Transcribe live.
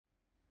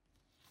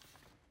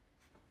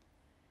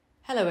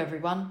Hello,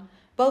 everyone.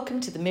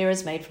 Welcome to the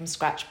Meera's Made from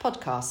Scratch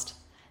podcast.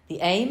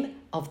 The aim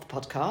of the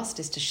podcast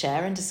is to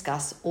share and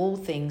discuss all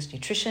things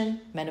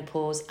nutrition,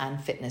 menopause,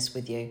 and fitness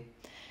with you.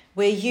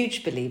 We're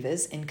huge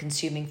believers in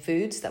consuming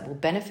foods that will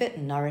benefit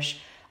and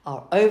nourish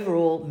our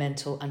overall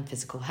mental and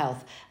physical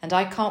health, and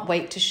I can't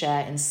wait to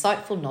share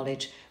insightful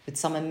knowledge with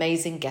some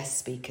amazing guest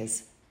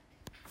speakers.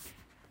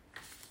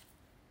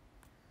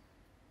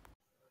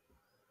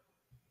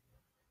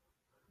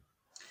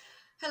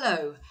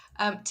 Hello.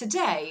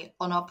 Today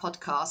on our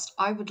podcast,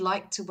 I would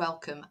like to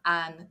welcome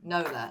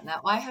Nola. Now,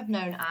 I have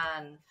known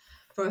Anne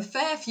for a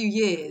fair few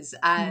years,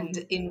 and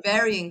in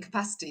varying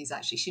capacities.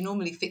 Actually, she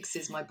normally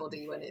fixes my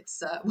body when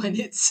it's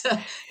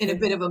in a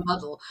bit of a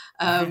muddle.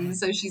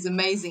 So she's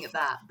amazing at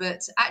that.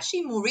 But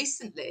actually, more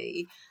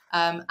recently,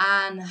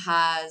 Anne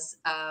has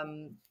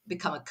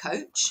become a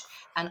coach,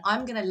 and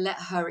I'm going to let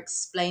her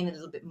explain a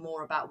little bit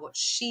more about what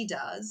she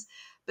does.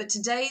 But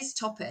today's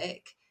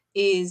topic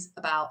is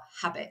about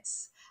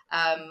habits.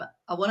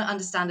 I want to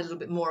understand a little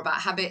bit more about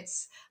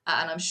habits,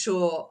 and I'm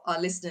sure our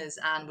listeners,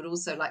 Anne, would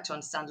also like to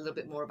understand a little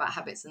bit more about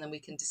habits, and then we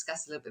can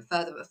discuss a little bit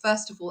further. But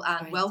first of all, Anne,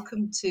 Great.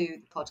 Welcome to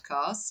the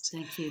podcast.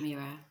 Thank you,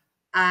 Meera.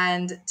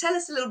 And tell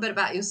us a little bit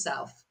about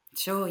yourself.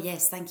 Sure,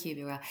 yes, thank you,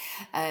 Meera.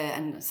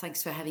 And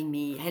thanks for having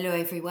me. Hello,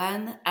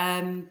 everyone.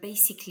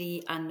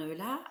 Basically, I'm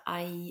Nola.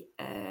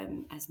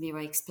 As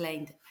Meera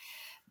explained,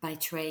 by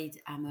trade,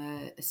 I'm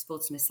a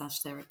sports massage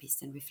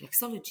therapist and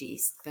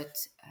reflexologist. But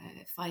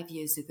 5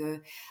 years ago,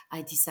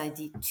 I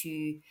decided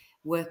to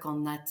work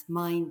on that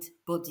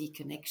mind-body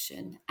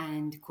connection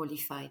and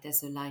qualified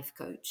as a life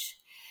coach.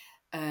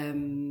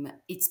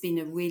 It's been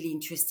a really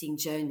interesting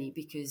journey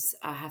because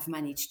I have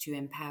managed to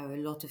empower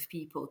a lot of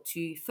people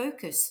to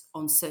focus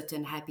on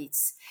certain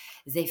habits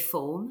they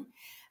form,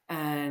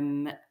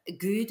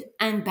 good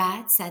and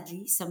bad,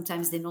 sadly.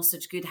 Sometimes they're not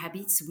such good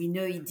habits. We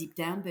know it deep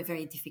down, but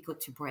very difficult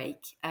to break.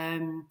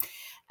 And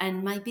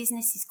my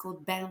business is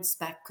called Bounce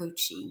Back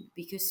Coaching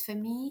because for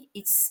me,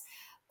 it's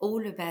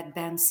all about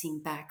bouncing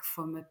back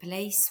from a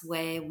place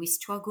where we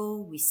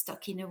struggle, we're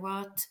stuck in a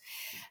rut,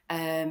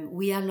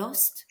 we are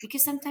lost,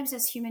 because sometimes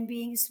as human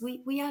beings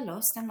we are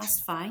lost, and that's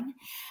fine,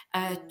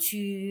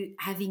 to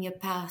having a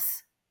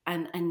path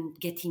and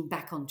getting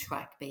back on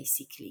track,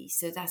 basically.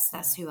 So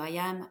that's who I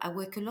am. I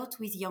work a lot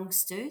with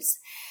youngsters,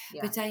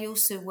 but I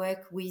also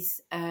work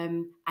with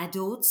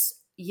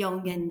adults,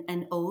 young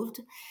and old,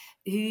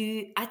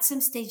 who at some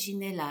stage in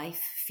their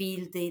life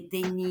feel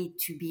they need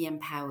to be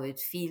empowered,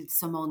 feel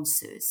some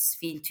answers,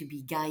 feel to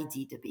be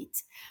guided a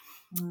bit.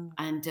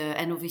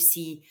 And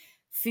obviously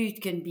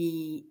food can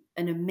be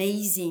an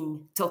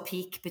amazing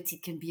topic, but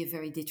it can be a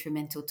very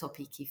detrimental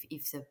topic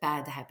if the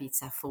bad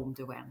habits are formed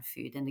around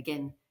food. And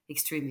again,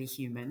 extremely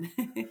human.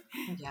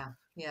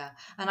 Yeah.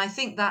 And I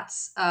think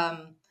that's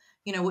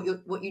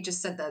what you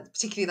just said there,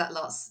 particularly that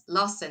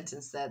last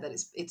sentence there, that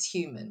it's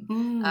human.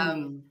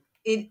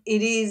 It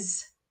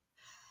is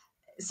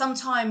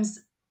sometimes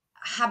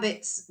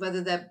habits,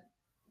 whether they're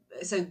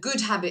so good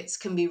habits,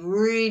 can be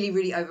really,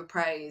 really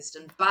overpraised,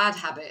 and bad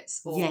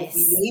habits, or what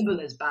we Yes.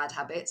 label as bad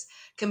habits,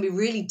 can be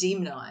really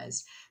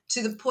demonized,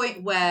 to the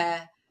point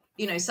where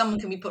someone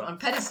can be put on a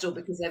pedestal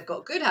because they've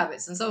got good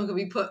habits, and someone can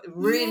be put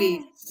really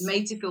Yes.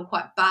 made to feel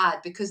quite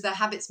bad because their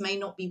habits may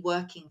not be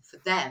working for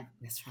them.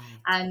 That's right.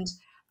 And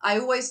I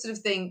always sort of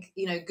think,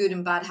 good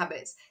and bad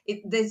habits,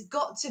 there's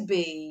got to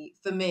be,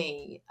 for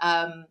me,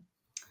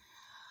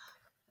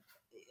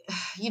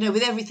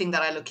 with everything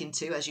that I look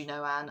into, as you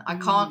know, Anne, I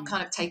can't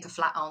kind of take a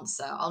flat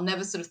answer. I'll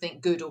never sort of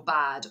think good or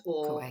bad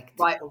or Correct.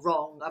 right or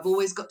wrong. I've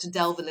always got to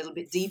delve a little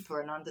bit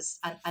deeper and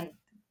understand and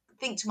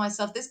think to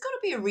myself, there's got to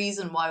be a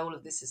reason why all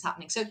of this is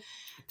happening. So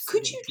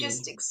could you just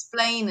Absolutely.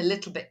 explain a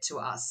little bit to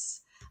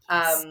us,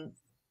 Yes.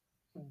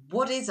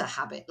 what is a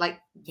habit?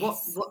 Like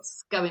Yes.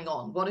 what's going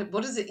on? What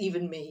does it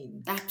even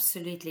mean?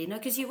 Absolutely. No,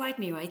 because you're right,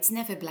 Mira. It's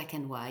never black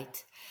and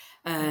white.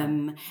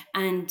 No.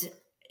 And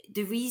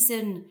the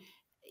reason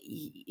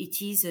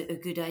it is a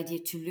good idea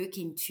to look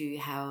into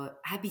how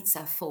habits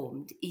are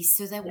formed is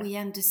so that Yeah. we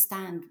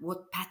understand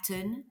what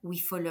pattern we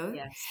follow.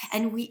 Yes.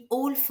 And we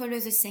all follow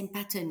the same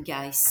pattern,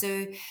 guys.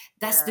 So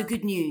that's the Yeah.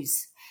 good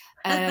news.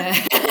 Uh,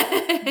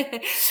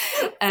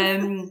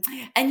 um,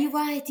 and you're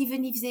right,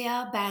 even if they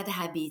are bad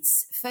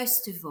habits,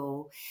 first of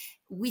all,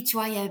 we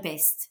try our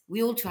best.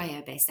 We all try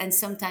our best. And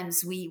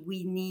sometimes we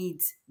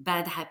need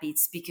bad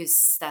habits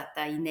because that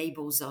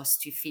enables us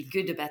to feel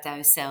good about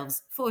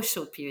ourselves for a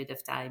short period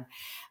of time.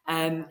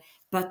 Um, Yeah.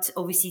 but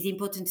obviously, the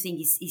important thing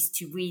is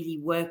to really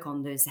work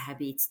on those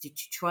habits, to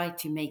try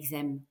to make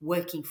them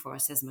working for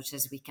us as much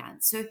as we can.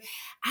 So,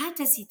 how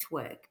does it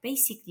work?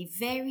 Basically,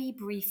 very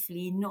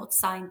briefly, not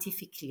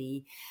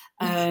scientifically,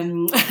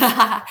 um,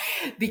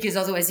 because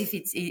otherwise, if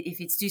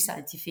it's too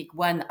scientific,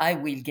 one, I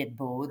will get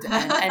bored,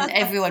 and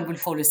everyone will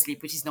fall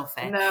asleep, which is not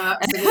fair. No,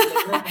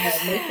 absolutely. Go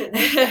ahead.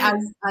 Make it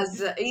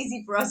as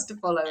easy for us to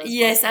follow as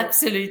Yes, possible.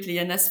 absolutely.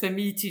 And that's for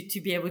me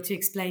to be able to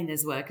explain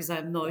as well, because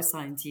I'm not a Yeah.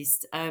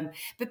 scientist.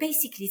 But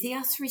basically, there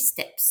are 3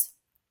 steps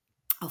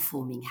of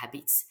forming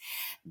habits: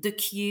 the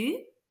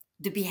cue,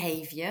 the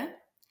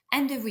behavior,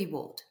 and the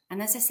reward.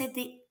 And as I said,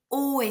 they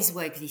always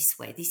work this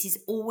way. This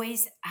is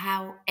always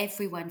how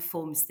everyone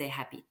forms their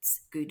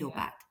habits, good or Yeah.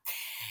 bad.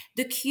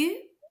 The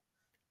cue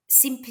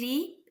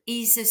simply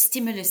is a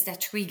stimulus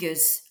that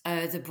triggers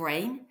the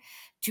brain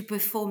to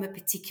perform a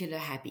particular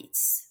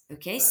habits.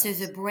 Okay, so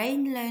the Right.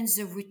 brain learns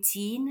a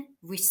routine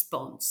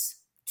response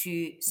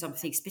to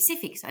something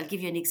specific. So I'll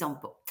give you an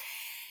example.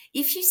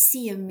 If you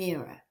see a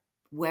mirror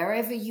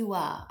wherever you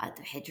are, at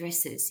the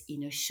hairdressers,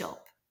 in a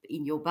shop,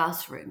 in your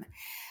bathroom,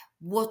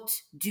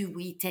 what do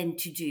we tend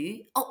to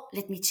do? Oh,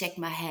 let me check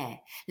my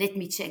hair. Let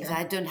me check Yeah. that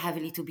I don't have a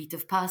little bit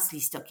of parsley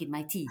stuck in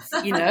my teeth,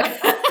 you know?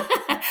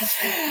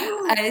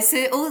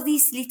 So all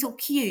these little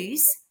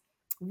cues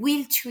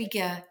will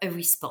trigger a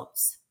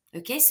response.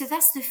 Okay, so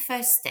that's the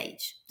first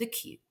stage, the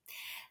cue.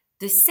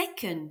 The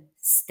second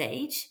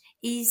stage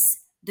is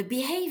the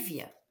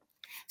behavior.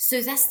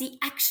 So that's the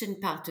action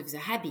part of the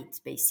habit,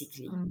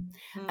 basically, Mm.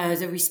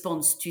 the Mm.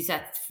 response to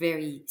that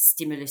very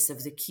stimulus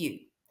of the cue.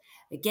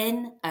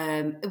 Again,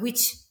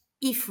 which,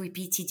 if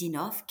repeated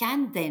enough,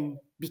 can then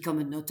become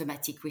an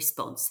automatic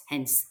response,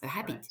 hence a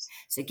habit. Right.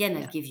 So, again,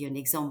 I'll Yeah. give you an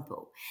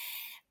example.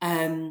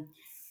 Um,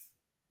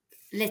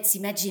 let's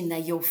imagine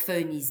that your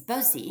phone is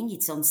buzzing,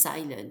 it's on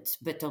silent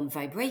but on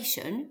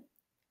vibration.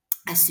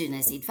 As Mm. soon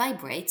as it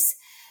vibrates,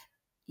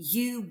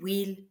 you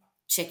will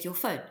check your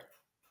phone.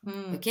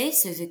 Mm. Okay,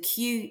 so the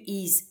cue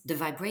is the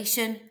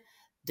vibration,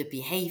 the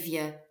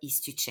behavior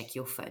is to check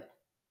your phone.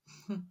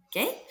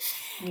 Okay,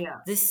 Yeah.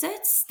 the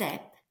third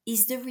step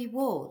is the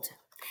reward.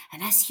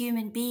 And as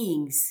human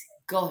beings,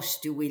 gosh,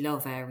 do we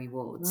love our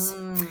rewards.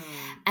 Mm.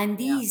 And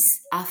Yeah.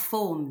 these are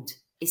formed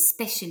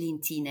especially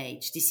in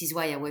teenage. This is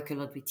why I work a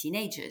lot with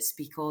teenagers,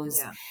 because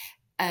Yeah.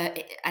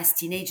 uh, as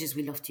teenagers,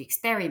 we love to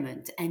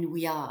experiment and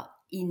we are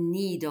in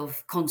need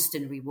of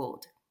constant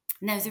reward.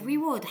 Now, the Mm.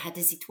 reward, how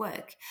does it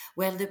work?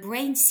 Well, the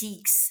brain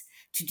seeks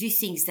to do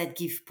things that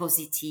give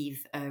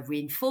positive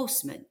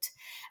reinforcement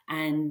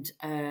and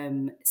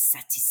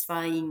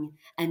satisfying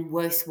and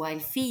worthwhile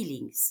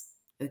feelings.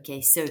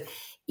 Okay, so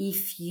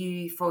if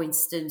you, for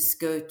instance,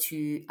 go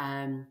to,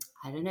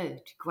 I don't know,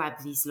 to grab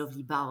this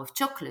lovely bar of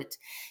chocolate,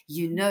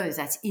 you know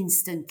that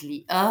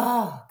instantly,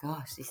 oh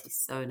gosh, this is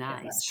so Get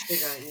that nice.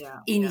 sugar. Yeah.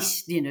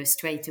 Yeah.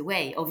 Straight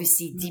away.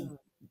 Obviously, Mm.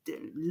 the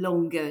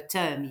longer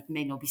term, it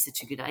may not be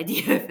such a good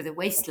idea for the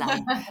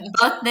waistline,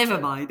 but never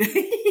mind.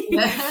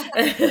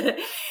 Yeah.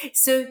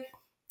 So,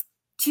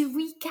 to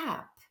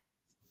recap,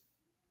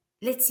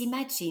 let's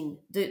imagine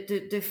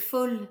the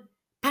full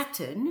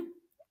pattern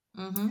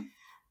Mm-hmm.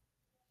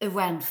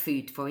 around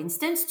food, for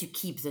instance, to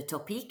keep the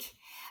topic,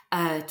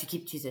 to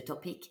keep to the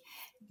topic.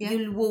 Yeah.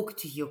 You'll walk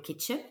to your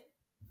kitchen,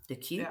 the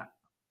queue.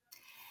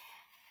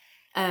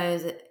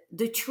 Yeah.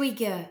 The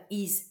trigger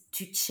is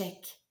to check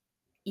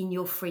in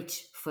your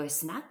fridge for a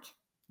snack,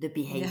 the Yeah.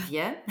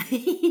 behavior,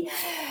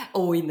 Yeah.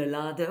 or in the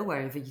larder,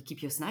 wherever you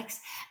keep your snacks.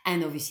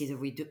 And obviously,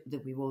 the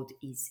reward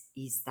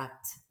is that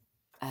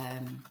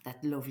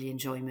that lovely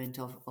enjoyment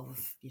of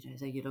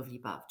your lovely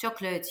bar of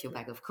chocolates, your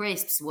bag of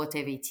crisps,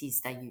 whatever it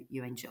is that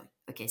you enjoy.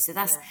 Okay, so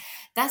Yeah.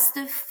 that's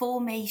the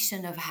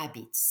formation of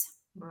habits.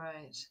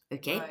 Right.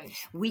 Okay, Right.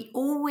 we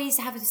always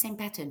have the same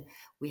pattern.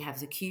 We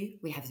have the cue,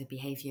 we have the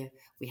behavior,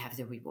 we have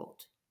the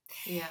reward.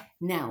 Yeah.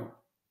 Now,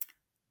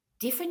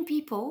 different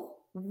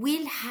people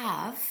will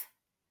have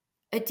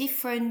a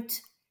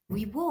different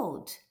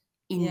reward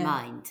in Yeah.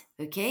 mind.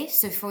 Okay,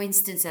 so for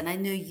instance, and I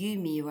know you,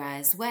 Meera,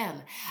 as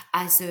well,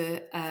 as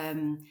a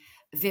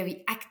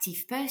very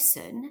active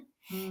person,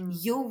 Mm.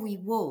 your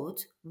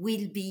reward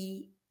will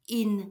be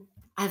in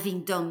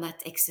having done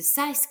that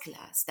exercise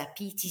class, that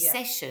PT Yeah.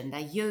 session,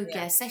 that Yeah.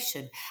 yoga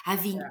session, Yeah.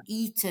 having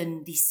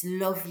eaten this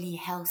lovely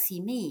healthy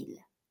meal.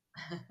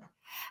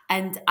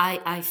 And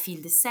I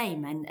feel the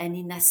same. And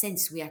in that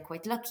sense, we are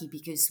quite lucky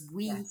because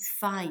we Yes.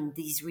 find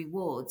these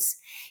rewards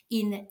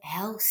in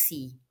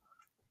healthy,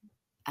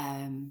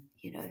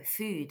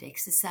 food,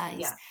 exercise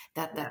Yeah.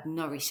 Yeah. that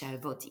nourish our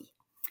body.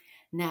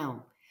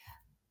 Now,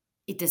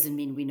 it doesn't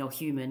mean we're not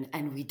human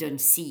and we don't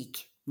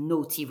seek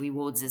naughty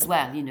rewards as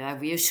well. I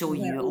reassure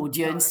Yeah. you, All the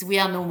audience, time. we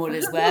are normal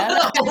as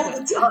well. All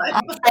the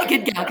time. I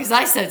can go because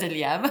I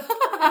certainly am.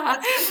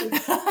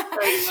 So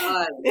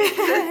right.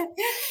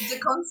 It's a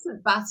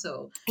constant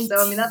battle. So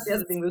I mean that's the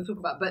other thing It's we'll talk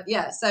about. But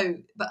yeah, so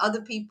but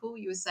other people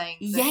you were saying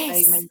that they may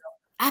Yes, not.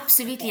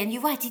 absolutely. Okay. And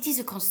you're right, it is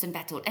a constant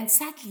battle. And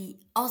sadly,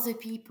 other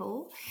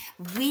people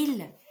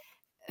will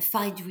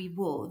find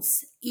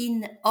rewards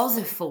in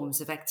other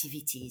forms of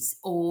activities.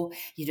 Or,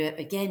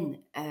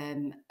 again,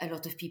 a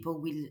lot of people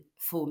will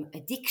form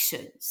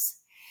addictions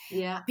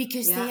Yeah.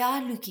 because Yeah. they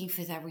are looking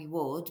for that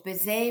reward,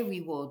 but their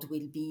reward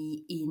will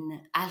be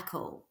in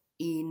alcohol.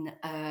 In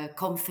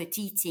comfort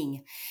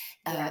eating,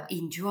 Yeah.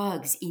 in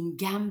drugs, in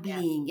Yeah.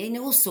 gambling, in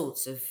all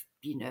sorts of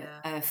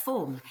Yeah.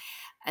 form.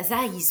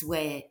 That is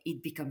where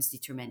it becomes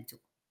detrimental.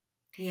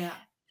 Yeah. Yeah.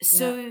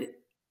 So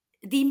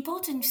the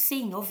important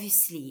thing,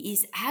 obviously,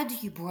 is how do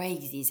you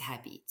break these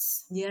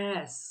habits?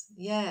 Yes.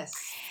 Yes.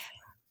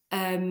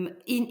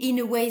 in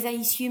a way that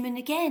is human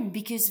again,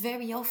 because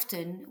very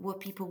often what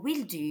people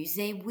will do is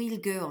they will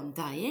go on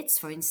diets,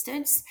 for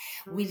instance,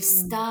 will Mm,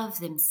 starve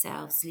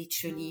themselves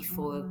literally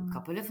for a mm,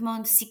 couple of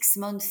months, 6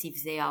 months,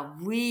 if they are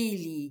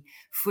really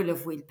full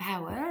of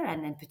willpower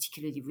and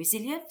particularly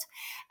resilient.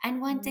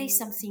 And one day mm.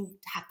 something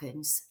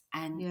happens,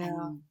 and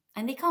Yeah.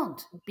 they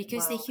can't,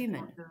 because they're Well, they can't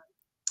human. do it.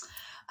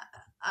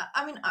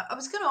 I mean, I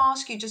was going to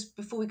ask you just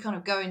before we kind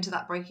of go into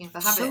that breaking of the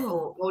habit,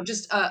 Sure. or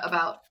just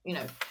about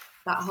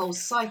that whole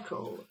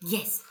cycle.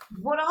 Yes.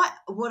 What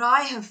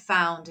I have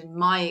found in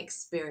my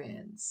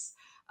experience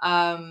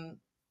um,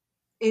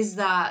 is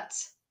that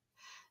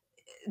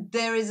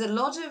there is a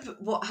lot of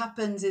what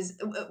happens is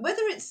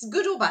whether it's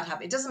good or bad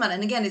habit, it doesn't matter.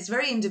 And again, it's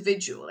very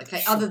individual.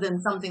 Okay, other Sure.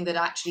 than something that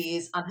actually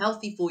is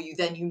unhealthy for you,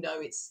 then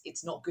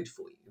it's not good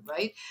for you,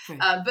 right? True.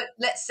 But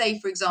let's say,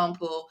 for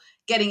example,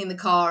 getting in the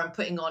car and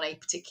putting on a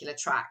particular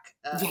track,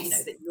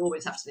 Yes. that you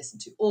always have to listen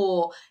to,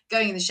 or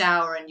going in the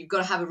shower and you've got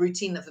to have a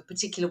routine of a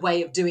particular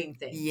way of doing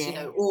things,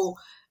 Yes. or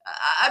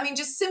I mean,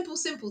 just simple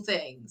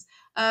things.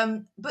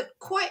 But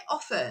quite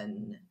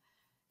often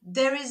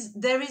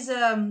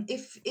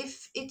if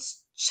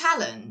it's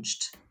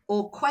challenged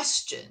or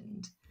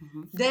questioned,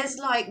 Hmm.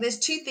 there's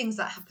two things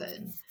that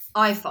happen.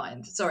 I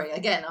find, sorry,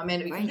 again, I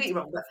may be Great. completely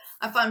wrong, but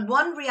I find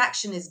one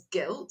reaction is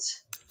guilt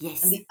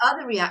and Yes. the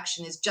other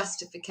reaction is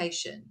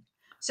justification.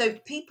 So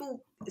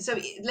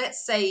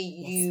let's say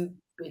Yes. you've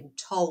been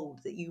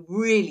told that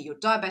you're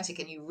diabetic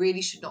and you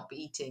really should not be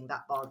eating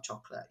that bar of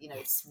chocolate. It's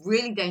Yes.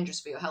 really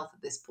dangerous for your health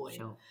at this point.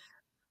 Sure.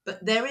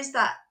 But there is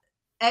that,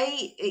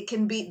 it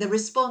can be the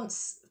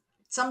response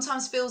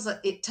sometimes feels like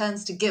it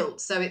turns to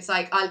guilt. So it's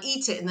like I'll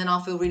eat it and then I'll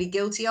feel really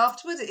guilty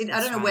afterwards. I don't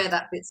That's know where right.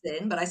 that fits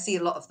in, but I see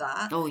a lot of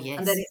that. Oh,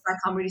 And then yes. it's like,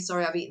 I'm really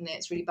sorry I've eaten it,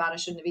 it's really bad, I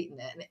shouldn't have eaten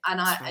it.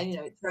 That's right.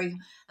 It's very,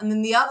 and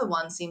then the other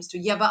one seems to,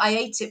 yeah, but I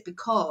ate it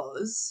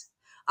because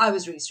I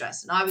was really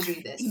stressed and I was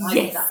really this and I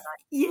did that. Yes.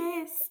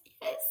 Yes.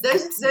 Yes.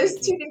 Those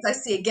two Absolutely. things I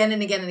see again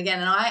and again and again.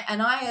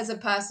 And I as a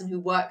person who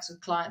works with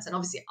clients, and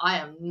obviously I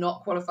am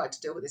not qualified to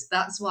deal with this.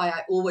 That's why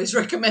I always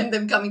recommend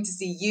them coming to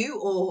see you,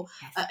 or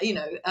Yes.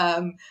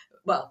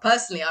 well,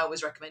 personally, I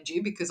always recommend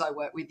you because I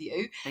work with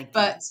you. Thank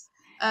But you.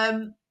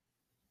 um,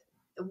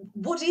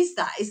 what is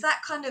that? Is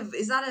that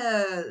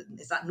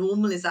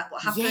normal? Is that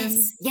what happens?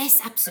 Yes, yes,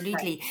 Okay,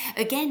 absolutely.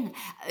 Again,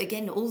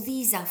 all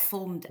these are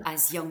formed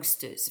as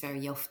youngsters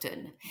very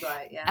often.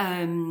 right, yeah,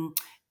 Um,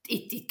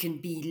 it can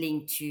be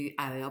linked to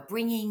our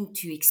upbringing,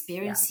 to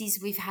yeah, experiences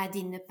we've had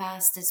in the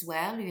past as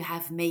well, who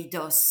have made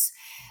us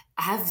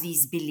have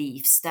these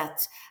beliefs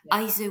that yeah,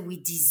 either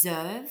we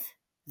deserve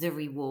the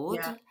reward,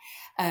 yeah,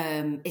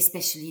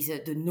 especially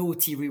the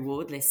naughty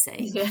reward, let's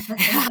say,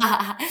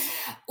 yeah,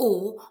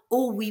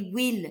 or we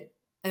will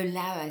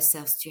allow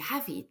ourselves to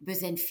have it, but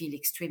then feel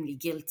extremely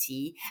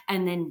guilty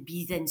and then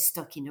be then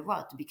stuck in a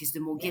rut, because the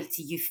more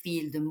guilty yes, you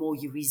feel, the more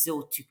you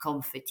resort to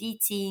comfort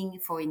eating,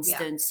 for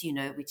yeah, instance,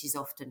 which is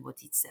often what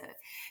it's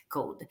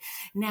called.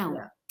 Now,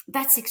 yeah.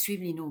 that's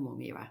extremely normal,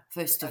 Mira,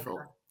 first of Okay,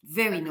 all.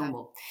 Very okay,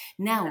 normal.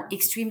 Now, yeah,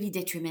 extremely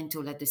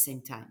detrimental at the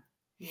same time.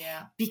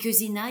 yeah,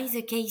 Because in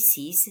either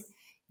cases,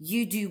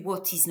 you do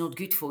what is not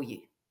good for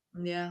you.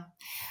 yeah.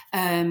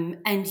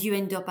 And you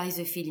end up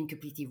either feeling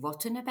completely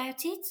rotten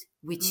about it,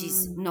 which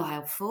is Mm, not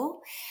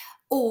helpful,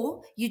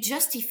 or you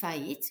justify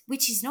it,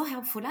 which is not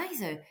helpful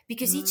either,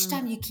 because each mm,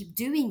 time you keep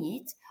doing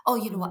it, oh,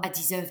 you know what, mm. I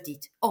deserved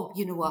it. Oh,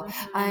 you know what,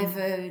 I've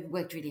Mm.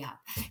 worked really hard.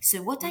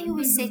 So what I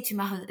always say Mhm. to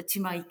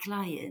my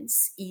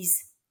clients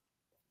is,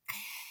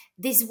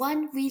 there's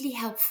one really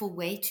helpful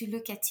way to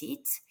look at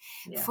it.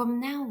 Yeah, From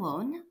now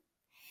on,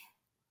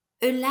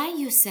 allow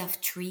yourself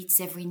treats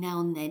every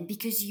now and then,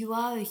 because you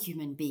are a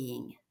human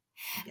being.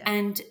 yeah.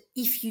 And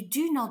if you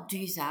do not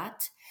do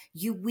that,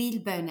 you will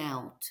burn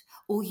out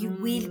or you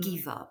will Mm,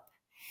 give up.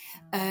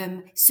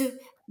 mm, So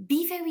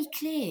be very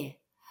clear.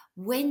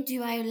 When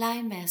do I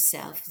allow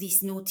myself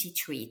this naughty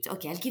treat?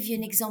 Okay, I'll give you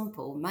an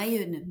example, my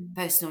own mm.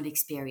 personal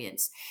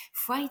experience.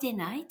 Friday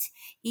night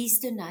is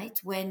the night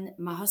when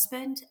my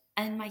husband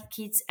and my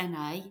kids and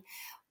I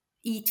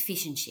eat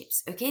fish and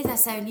chips. Okay,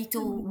 that's our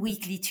little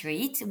weekly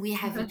treat. We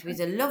have it with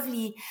a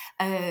lovely,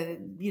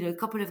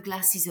 couple of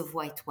glasses of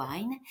white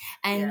wine,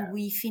 Yeah, and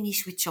we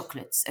finish with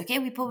chocolates. Okay,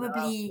 we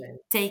probably lovely.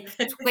 take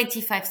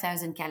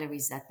 25,000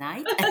 calories that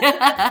night,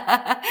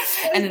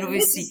 and It's then delicious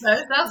obviously, though.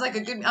 It sounds like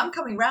a good. I'm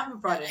coming round for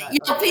Friday night,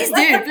 by yeah, the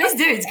way. please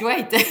do, it's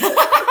great.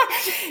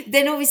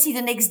 Then obviously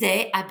the next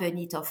day I burn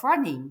it off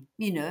running.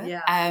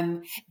 Yeah,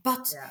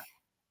 But yeah,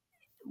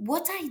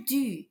 what I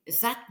do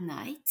that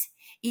night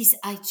is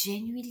I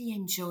genuinely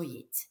enjoy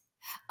it.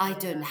 I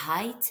don't yeah.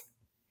 hide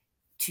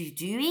to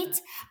do No,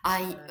 it.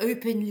 I no.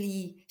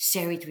 openly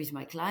share it with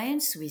my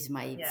clients, with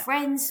my Yeah,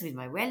 friends, with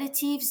my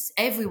relatives.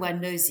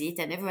 Everyone knows it,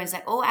 and everyone's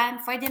like, "Oh,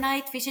 and Friday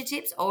night fish and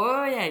chips.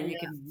 Oh, yeah, you yeah,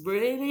 can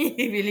really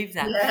believe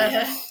that."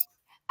 yeah,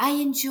 I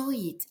enjoy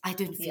it. I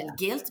don't yeah. feel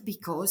guilt,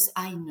 because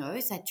I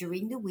know that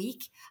during the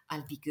week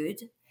I'll be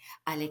good,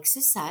 I'll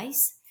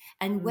exercise,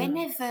 and Mm,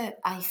 whenever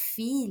I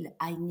feel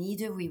I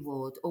need a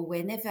reward, or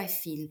whenever I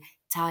feel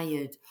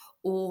tired,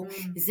 or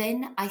mm,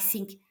 then I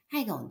think,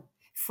 hang on,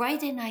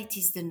 Friday night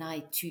is the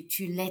night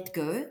to let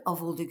go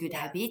of all the good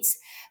Yeah. habits.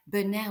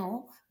 But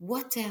now,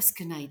 what else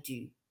can I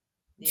do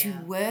to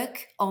Yeah. work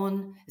on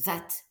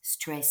that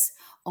stress,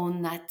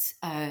 on that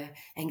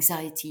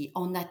anxiety,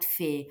 on that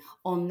fear,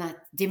 on that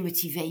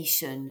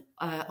demotivation,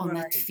 on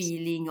that Right.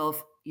 feeling of,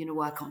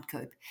 I can't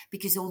cope?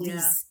 Because all Yeah.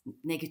 these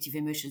negative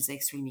emotions are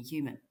extremely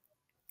human.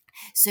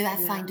 So I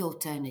Yeah. find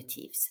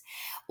alternatives.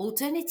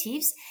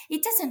 Alternatives,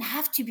 it doesn't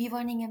have to be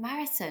running a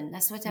marathon.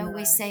 That's what I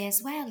always No. say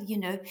as well.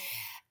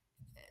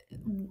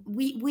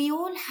 We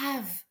all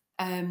have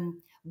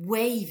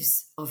waves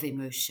of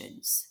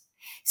emotions.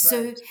 So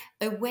Right.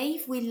 a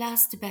wave will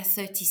last about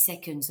 30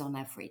 seconds on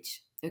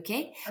average,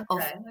 okay, of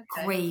Okay. Okay.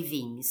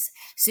 cravings.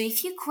 So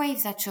if you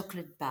crave that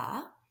chocolate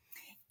bar,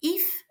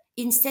 if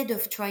instead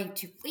of trying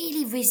to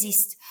really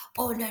resist,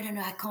 oh no, no,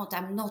 no, I can't,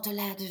 I'm not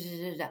allowed, da, da,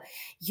 da, da,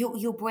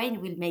 your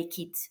brain will make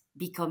it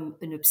become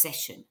an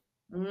obsession.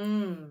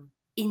 Mm.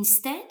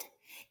 Instead,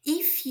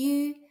 if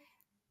you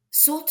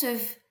sort of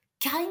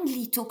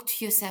kindly talk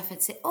to yourself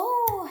and say,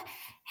 oh,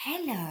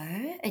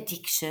 hello,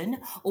 addiction,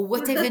 or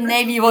whatever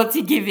name you want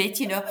to give it,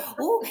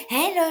 oh,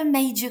 hello,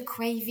 major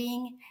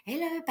craving,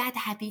 hello, bad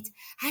habit,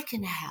 how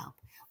can I help?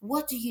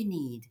 What do you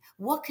need?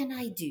 What can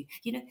I do?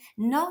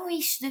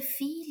 Nourish the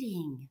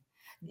feeling.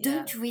 Yeah.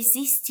 Don't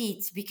resist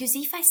it. Because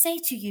if I say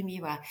to you,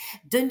 Mira,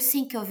 don't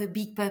think of a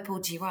big purple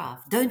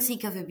giraffe, don't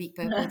think of a big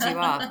purple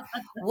giraffe,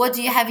 what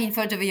do you have in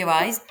front of your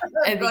eyes?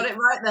 A Got big. it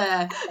right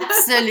there.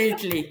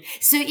 Absolutely.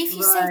 So if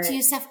you say to Right.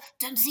 yourself,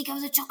 don't think of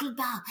the chocolate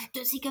bar,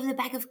 don't think of the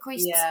bag of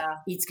crisps, Yeah.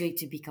 it's going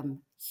to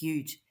become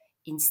huge.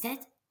 Instead,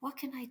 what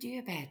can I do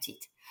about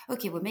it?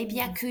 Okay, well, maybe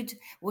I Mm. could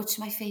watch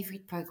my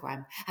favorite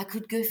program. I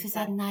could go for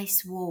that Okay.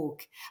 nice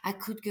walk. I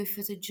could go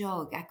for the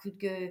jog. I could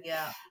go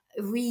Yeah.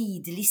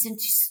 read, listen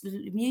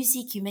to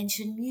music. You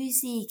mentioned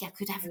music. I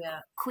could have a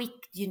Yeah.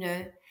 quick,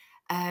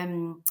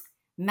 um,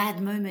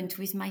 mad moment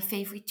with my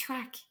favorite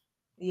track.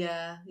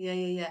 Yeah, yeah,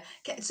 yeah,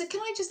 yeah. So can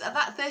I just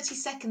that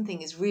 30-second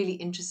thing is really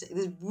interesting.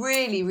 It's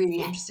really, really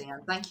Yeah, interesting.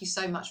 And thank you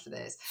so much for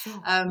this.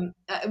 sure.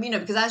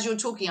 Because as you're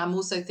talking, I'm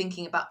also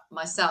thinking about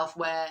myself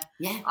where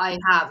Yeah, I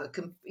have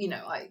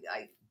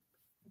I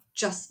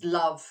just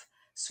love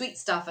sweet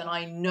stuff and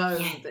I yeah, know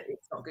that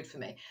it's not good for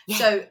me. yeah.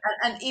 So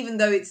and even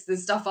though it's the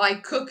stuff I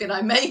cook and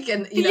I make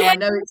and Yeah, I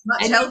know it's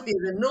much and healthier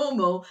than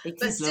normal, it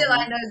but is still I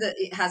lovely. know that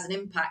it has an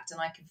impact and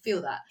I can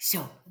feel that.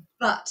 Sure.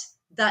 But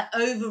that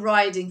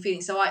overriding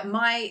feeling. So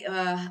my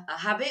a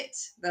habit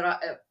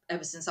that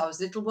ever since I was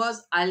little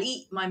was I'll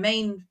eat my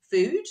main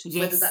food, whether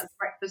Yes. that's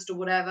breakfast or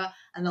whatever,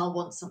 and I'll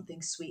want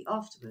something sweet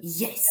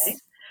afterwards. Okay.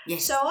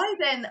 Yes. So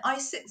Yes. I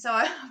sit. So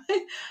I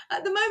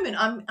at the moment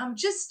I'm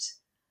just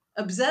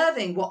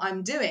observing what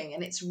I'm doing,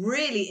 and it's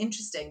really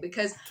interesting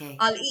because Okay.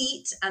 I'll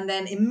eat and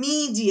then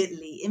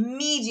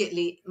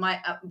immediately my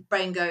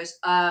brain goes,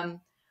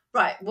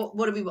 right,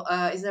 what do we?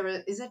 Is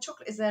there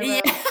chocolate? Is there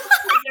Yeah. a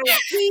is there a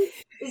sweet?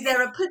 Is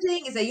there a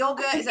pudding? Is there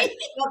yogurt? Is there?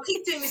 I'll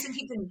keep doing this and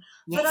keep doing.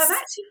 But I've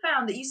Yes. actually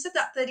found that you said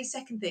that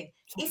 30-second thing.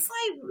 If Yes.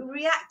 I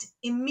react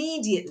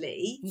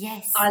immediately,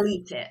 Yes. I'll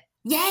eat it.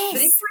 But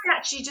if Yes. I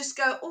actually just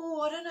go,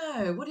 oh, I don't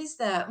know, what is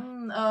there?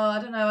 Oh, I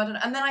don't know,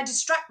 and then I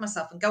distract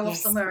myself and go off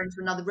Yes. somewhere into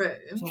another room,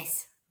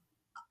 Yes.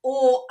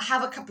 or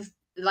have a cup of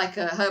like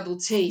a herbal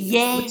tea or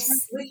something,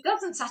 Yes. which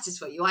doesn't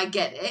satisfy you. I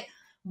get it,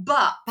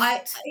 but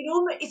But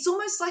it's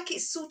almost like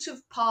it sort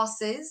of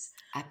passes.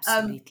 Um,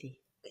 absolutely.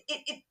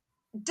 it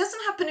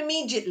doesn't happen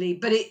immediately,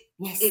 but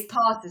Yes. it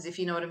passes, if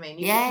you know what I mean.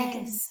 You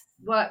can Yes.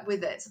 work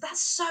with it. So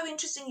that's so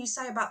interesting. You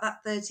say about that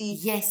 30,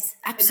 Yes.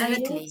 and then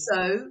Absolutely.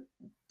 also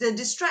the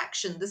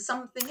distraction, the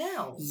something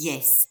else.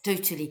 Yes,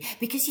 totally.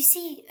 Because you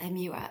see,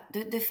 Amira,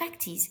 the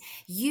fact is,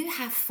 you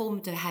have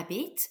formed a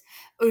habit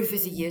over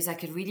the Mm. years. I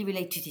can really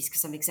relate to this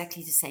because I'm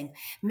exactly the same.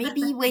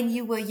 Maybe when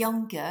you were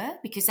younger,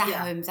 because at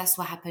Yeah. home, that's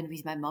what happened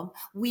with my mom,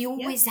 we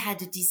always Yes.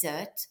 had a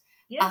dessert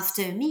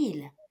after Yes. a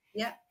meal.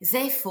 Yeah.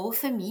 Therefore,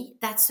 for me,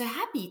 that's a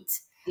habit.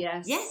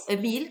 Yeah, Yes. a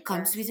meal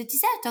comes with Yes. a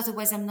dessert,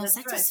 otherwise, I'm not That's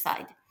right.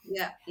 satisfied. Yeah.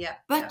 Yeah. Yeah.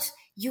 But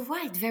you're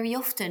right. Very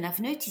often,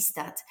 I've noticed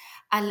that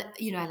I'll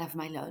have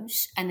my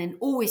lunch and then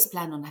always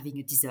plan on having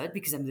a dessert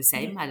because I'm the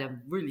same. I have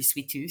really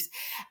sweet tooth,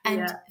 and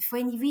Yeah. for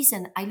any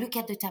reason, I look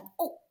at the time.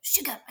 Oh,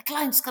 sugar! My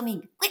client's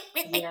coming. Wait,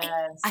 wait, wait, wait!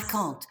 I Yes.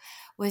 can't.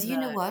 Well, you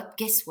know No. what?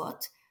 Guess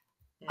what?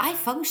 I Yeah.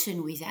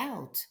 function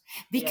without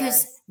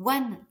because Yes.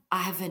 one, I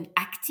haven't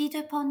acted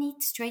upon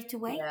it straight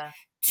away. Yeah. Yeah.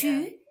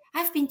 Two,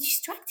 I've been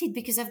distracted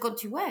because I've gone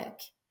to work,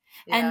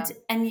 and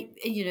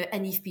Yeah.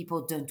 and if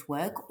people don't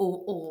work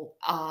or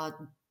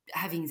are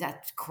having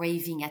that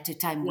craving at a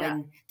time Yeah.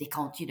 when they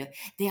can't,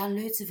 there are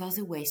loads of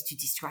other ways to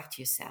distract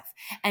yourself,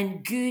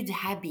 and good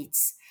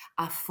habits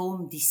are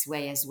formed this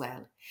way as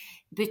well.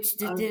 But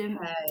the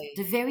Okay.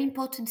 very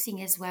important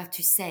thing as well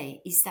to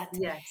say is that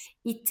Yes.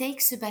 it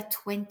takes about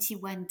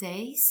 21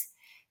 days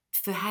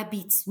for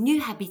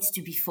new habits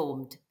to be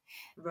formed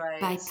by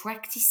Right.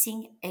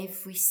 practicing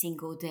every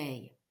single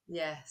day.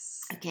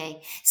 Yes.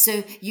 Okay,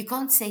 so you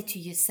can't say to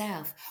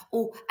yourself,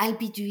 "Oh, I'll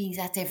be doing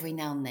that every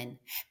now and then,"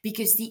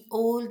 because the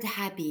old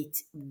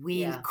habit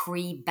will Yeah.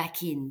 creep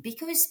back in.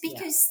 Because Yeah.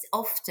 because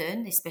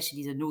often,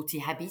 especially the naughty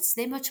habits,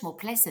 they're much more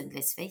pleasant.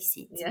 Let's face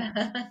it. Yeah.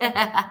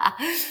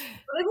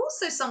 But they've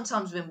also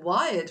sometimes been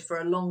wired for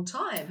a long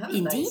time, haven't they?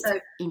 Indeed, So,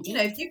 indeed.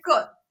 if you've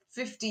got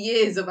 50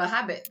 years of a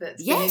habit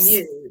that's been in Yes,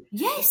 you,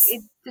 yes,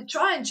 to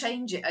try and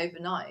change it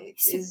overnight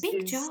it's a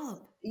big is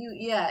job.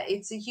 yeah,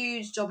 it's a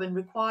huge job and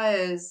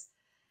requires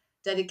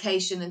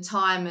dedication and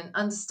time and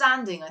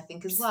understanding, I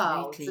think, as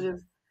well. Sort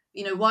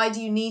Absolutely. of, why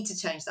do you need to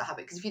change that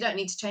habit? Because if you don't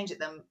need to change it,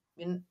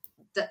 then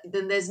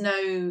there's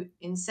no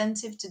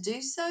incentive to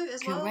do so as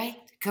well.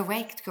 Correct,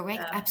 correct,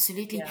 correct. Yeah.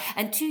 Absolutely. Yeah.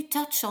 And to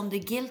touch on the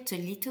guilt a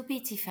little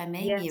bit, if I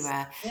may, Yes.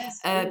 Mira, Yes,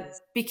 uh,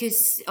 please.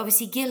 because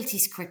obviously guilt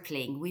is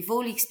crippling. We've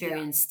all Yeah.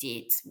 experienced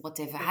it,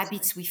 whatever Totally.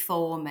 habits we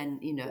form, and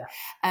Yeah.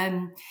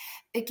 Um,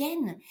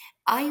 again,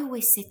 I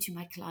always say to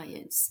my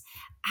clients,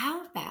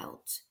 how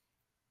about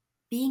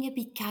being a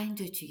bit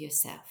kinder to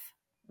yourself?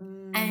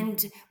 And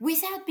Mm.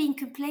 without being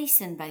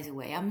complacent, by the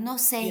way, I'm not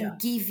saying Yeah.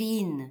 give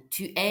in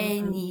to Mhm.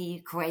 any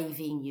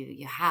craving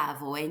you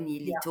have or any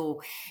Yeah.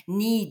 little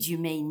need you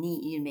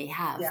may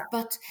have. Yeah.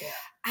 But Yeah.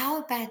 how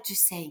about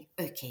just saying,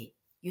 okay,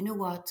 you know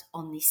what,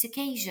 on this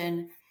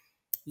occasion,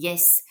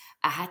 yes,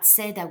 I had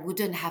said I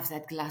wouldn't have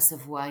that glass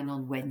of wine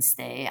on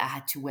Wednesday. I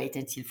had to wait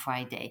until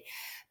Friday.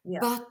 Yeah.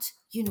 But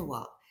you know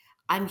what?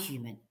 I'm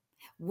human.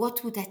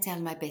 What would I tell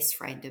my best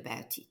friend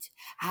about it?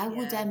 How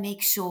would Yeah. I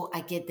make sure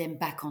I get them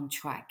back on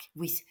track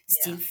with Yeah.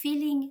 still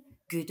feeling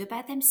good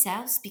about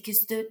themselves?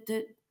 Because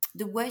the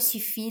worse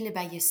you feel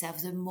about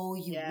yourself, the more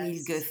you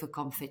will go Yes. for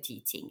comfort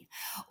eating,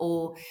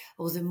 or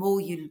the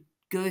more you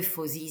go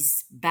for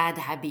these bad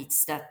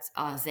habits that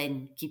are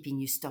then keeping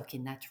you stuck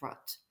in that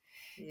rut.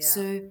 Yeah.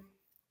 So Yeah.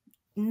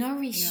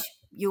 nourish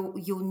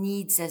your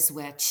needs as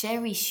well.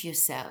 Cherish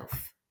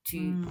yourself to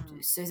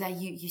Mm. so that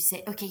you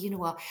say, okay, you know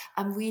what,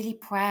 I'm really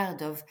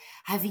proud of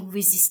having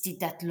resisted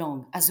that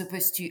long, as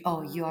opposed to,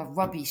 oh, you are Mm.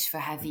 rubbish for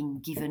having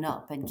given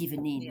up and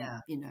given in, Yeah.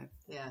 you know.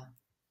 Yeah.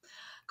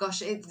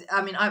 Gosh, I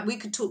mean, we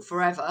could talk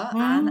forever,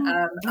 Anne.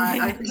 Mm.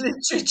 I could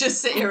literally just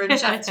sit here and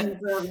chat to you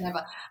forever and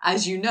ever,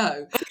 as you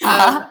know.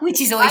 Um, Which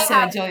is I always so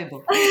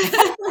enjoyable.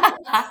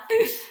 have.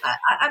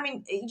 I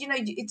mean,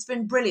 it's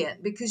been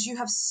brilliant because you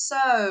have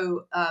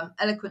so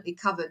eloquently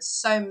covered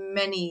so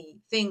many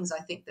things. I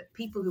think that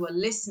people who are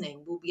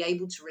listening will be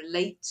able to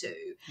relate to,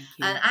 Thank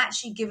and you.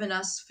 actually given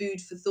us food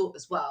for thought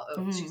as well.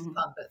 Oh, excuse the Mhm.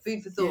 pun, but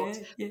food for thought.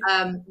 Yeah,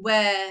 yeah.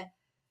 Where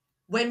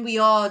when we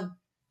are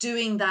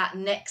doing that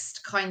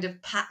next kind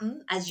of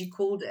pattern, as you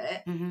called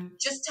it, Hmm.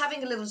 just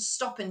having a little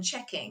stop and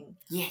checking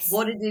Yes.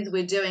 what it is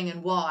we're doing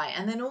and why.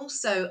 And then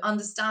also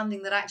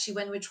understanding that actually,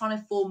 when we're trying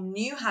to form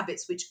new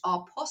habits, which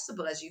are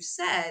possible, as you've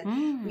said, we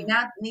Mm.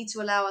 now need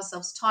to allow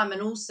ourselves time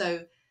and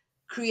also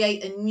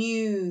create a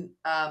new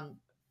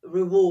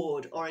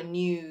reward or a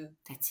new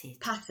That's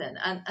it. pattern.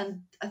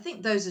 And I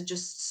think those are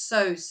just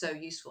so, so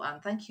useful. And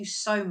thank you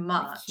so Thank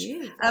much.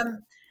 you.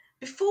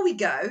 Before we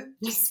go,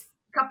 just Yes.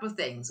 a couple of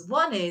things.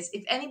 One is,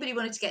 if anybody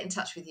wanted to get in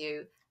touch with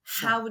you,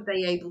 Sure. how would they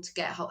be able to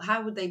get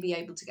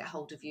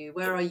hold of you?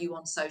 Where are you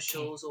on Okay.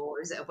 socials,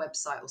 or is it a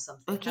website or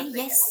something? How Okay, do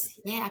they get hold of yes,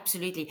 you? yeah,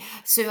 absolutely.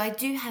 So I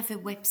do have a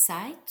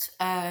website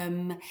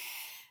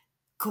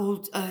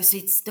called, so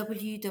it's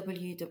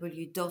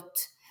www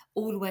dot,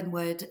 all one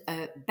word,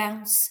 Mhm,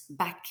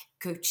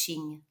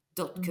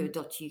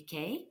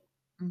 bouncebackcoaching.co.uk.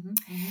 mhm,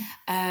 mhm.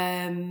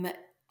 Um,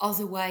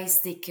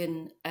 otherwise, they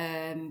can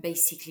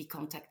basically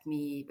contact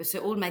me. So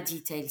all my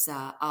details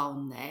are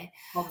on there,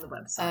 On the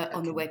website.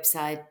 on the Okay,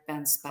 website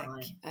fine.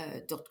 Perfect.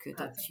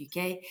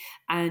 bounceback.co.uk,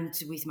 and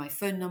with my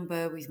phone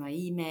number, with my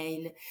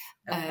email,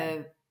 Okay,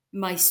 uh,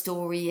 my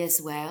story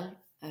as well.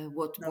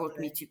 What brought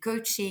me lovely. to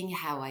coaching,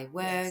 how I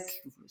work, Yes.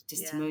 Yeah.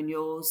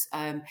 testimonials.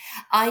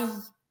 I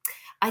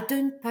I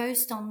don't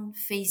post on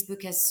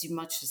Facebook as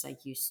much as I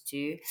used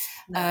to,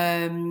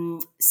 No.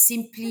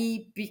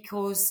 simply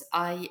because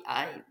I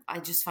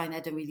just find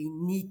I don't really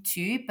need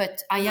to.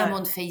 But I am No.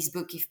 on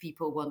Facebook if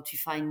people want to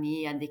find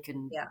me, and they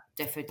can Yeah.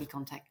 definitely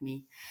contact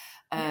me.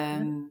 Yeah.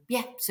 No.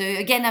 Yeah. So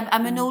again,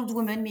 I'm an Mm. old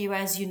woman, Mira,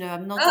 as you know.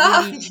 I'm not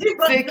Ah, really you are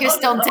not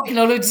focused at on all.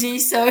 technology,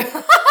 so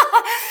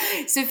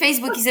so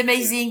Facebook is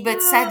amazing, but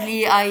Ah,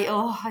 sadly,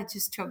 I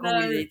just struggle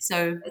with no. it. So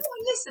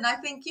Listen, I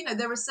think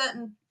there are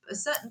certain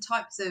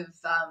types of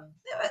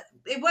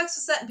it works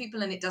for certain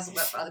people and it doesn't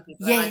work for other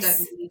people, and I don't think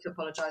yes, you need to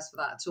apologize for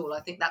that at all.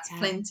 I think that's yeah,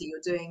 plenty.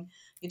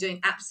 You're doing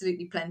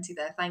absolutely plenty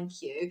there.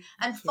 Thank you.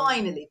 And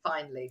thank you.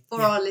 finally, for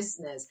Yeah. our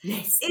listeners,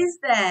 Yes. is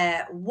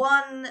there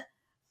one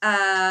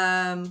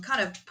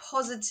kind of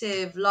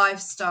positive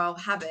lifestyle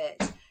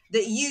habit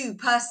that you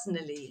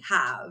personally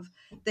have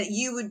that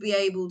you would be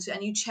able to,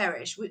 and you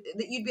cherish,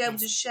 that you'd be able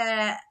to Yes.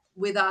 share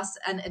with us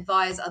and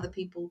advise other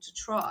people to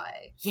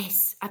try?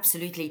 Yes,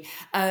 absolutely.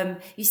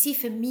 You see,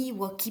 for me,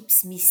 what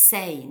keeps me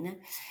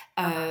sane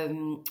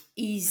Uh-huh.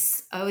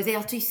 is, there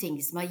are two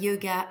things: my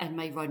yoga and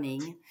my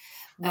running.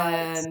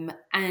 Right.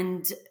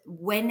 And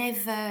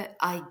whenever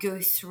I go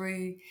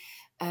through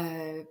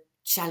uh,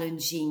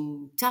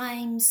 challenging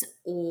times,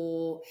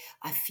 or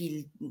I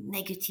feel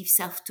negative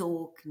self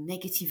talk,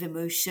 negative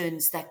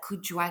emotions that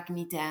could drag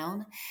me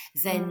down,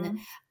 then Mm,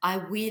 I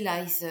will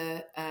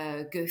either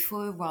go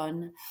for a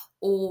run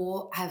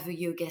or have a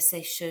yoga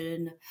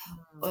session.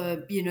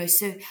 mm,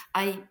 So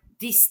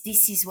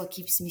this is what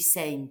keeps me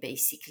sane,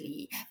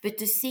 basically. But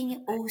the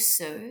thing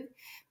also,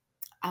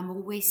 I'm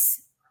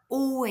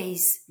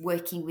always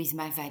working with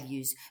my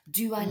values.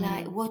 What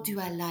mm, do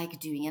I like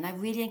doing? And I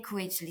really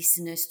encourage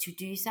listeners to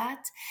do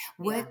that.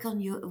 yeah, Work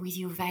on your with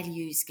your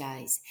values,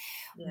 guys.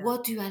 yeah,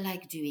 What do I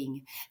like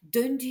doing?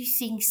 Don't do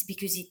things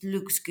because it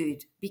looks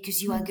good,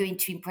 because you are going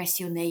to impress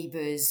your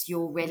neighbors,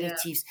 your yeah,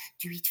 relatives.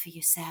 Do it for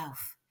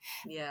yourself.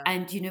 yeah.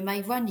 And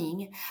my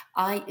running,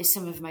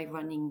 some of my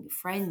running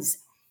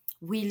friends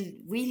will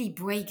really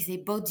break their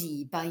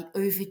body by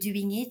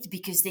overdoing it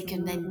because they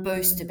can then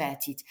boast Mm,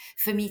 about it.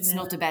 For me, it's yeah,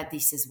 not about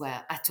this as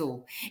well at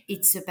all.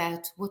 It's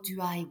about, what do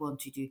I want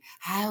to do?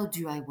 How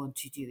do I want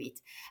to do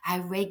it? How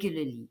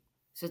regularly?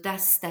 So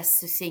that's the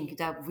thing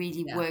that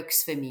really yeah,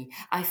 works for me.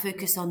 I yeah,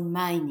 focus on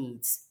my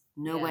needs,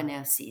 no yeah, one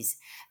else's,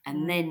 and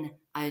mm, then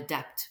I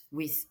adapt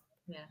with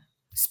yeah.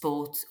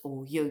 sport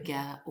or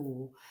yoga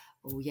or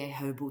yeah,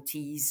 herbal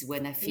teas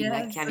when I feel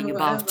like Yes, having a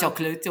bar of whatever.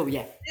 chocolate. Oh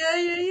yeah, Yeah,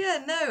 yeah,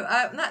 yeah. No,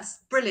 that's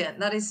brilliant.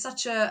 That is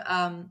such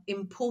a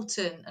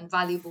important and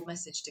valuable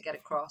message to get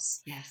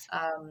across. yes.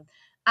 Um,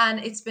 and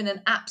it's been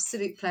an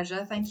absolute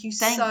pleasure. Thank you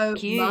Thank so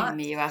you, much.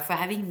 Meera, for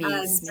having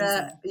me. It's And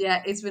amazing.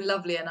 yeah, it's been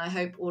lovely. And I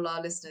hope all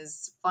our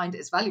listeners find it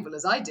as valuable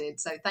as I did.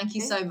 So thank you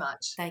Good. so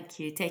much. Thank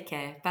you. Take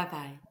care. Bye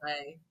bye.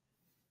 Bye.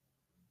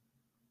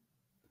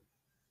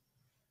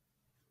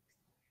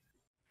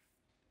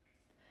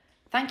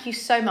 Thank you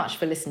so much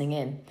for listening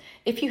in.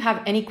 If you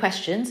have any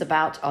questions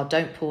about our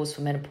Don't Pause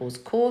for Menopause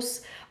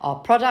course, our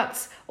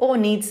products, or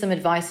need some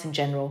advice in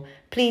general,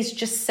 please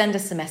just send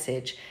us a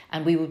message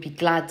and we would be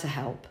glad to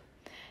help.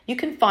 You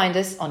can find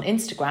us on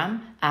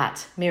Instagram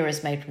at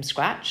Meera's Made From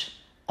Scratch,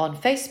 on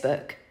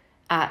Facebook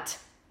at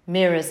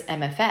Meera's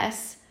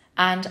MFS,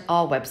 and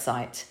our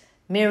website,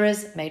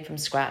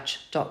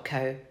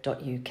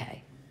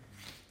 meerasmadefromscratch.co.uk.